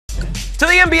To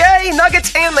the NBA,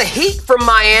 Nuggets and the Heat from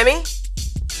Miami.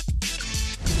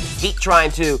 Heat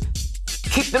trying to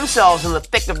keep themselves in the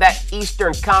thick of that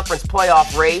Eastern Conference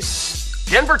playoff race.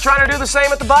 Denver trying to do the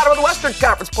same at the bottom of the Western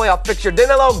Conference playoff picture.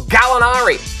 Danilo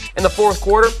Gallinari in the fourth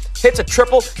quarter hits a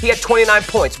triple. He had 29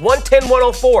 points.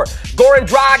 110-104. Goran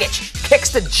Dragic kicks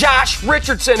to Josh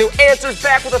Richardson, who answers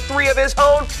back with a three of his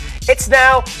own. It's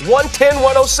now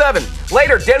 110-107.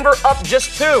 Later, Denver up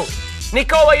just two.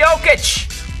 Nikola Jokic,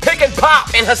 pick and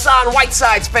pop in Hassan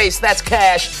Whiteside's face. That's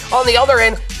cash. On the other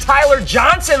end, Tyler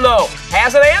Johnson, though,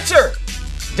 has an answer.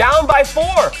 Down by 4.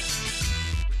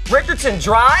 Richardson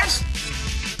drives,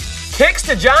 kicks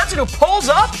to Johnson, who pulls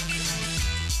up,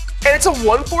 and it's a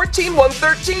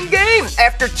 114-113 game.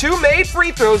 After 2 made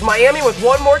free throws, Miami with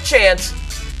one more chance.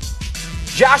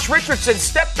 Josh Richardson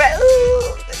step back,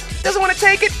 doesn't want to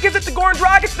take it, gives it to Goran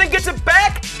Dragic, then gets it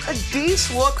back. A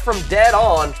decent look from dead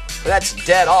on, but that's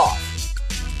dead off.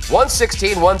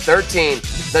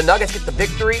 116-113. The Nuggets get the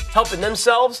victory, helping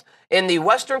themselves in the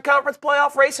Western Conference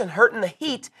playoff race and hurting the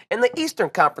Heat in the Eastern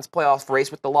Conference playoff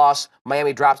race with the loss.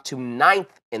 Miami drops to 9th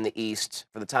in the East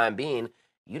for the time being.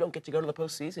 You don't get to go to the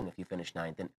postseason if you finish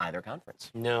 9th in either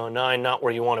conference. No, 9, not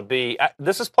where you want to be.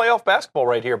 This is playoff basketball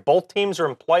right here. Both teams are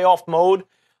in playoff mode.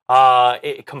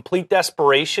 Complete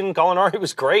desperation. Gallinari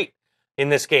was great in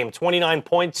this game. 29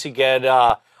 points. You get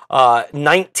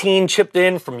 19 chipped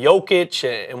in from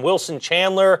Jokic and Wilson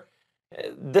Chandler.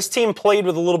 This team played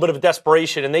with a little bit of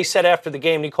desperation, and they said after the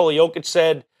game, Nikola Jokic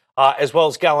said, as well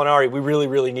as Gallinari, we really,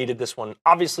 really needed this one.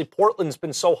 Obviously, Portland's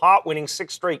been so hot, winning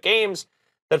 6 straight games,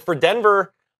 that for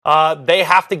Denver, they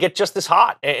have to get just as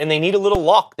hot, and they need a little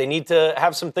luck. They need to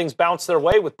have some things bounce their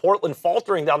way with Portland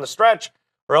faltering down the stretch,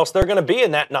 or else they're going to be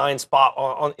in that 9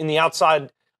 spot in the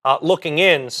outside looking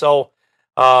in. So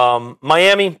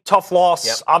Miami, tough loss.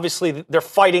 Yep. Obviously, they're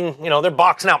fighting. They're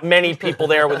boxing out many people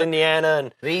there with Indiana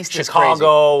and the East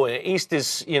Chicago. And East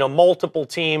is, multiple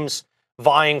teams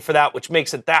vying for that, which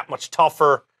makes it that much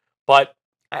tougher. But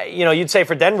you'd say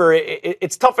for Denver,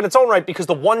 it's tough in its own right because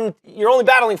you're only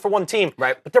battling for one team,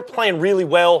 right? But they're playing really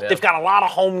well. Yeah. They've got a lot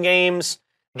of home games.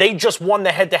 They just won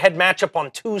the head-to-head matchup on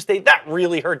Tuesday. That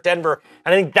really hurt Denver,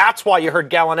 and I think that's why you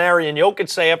heard Gallinari and Jokic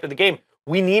say after the game,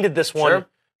 "We needed this one." Sure.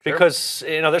 Because,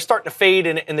 they're starting to fade,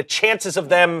 and the chances of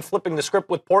them flipping the script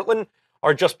with Portland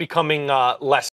are just becoming less.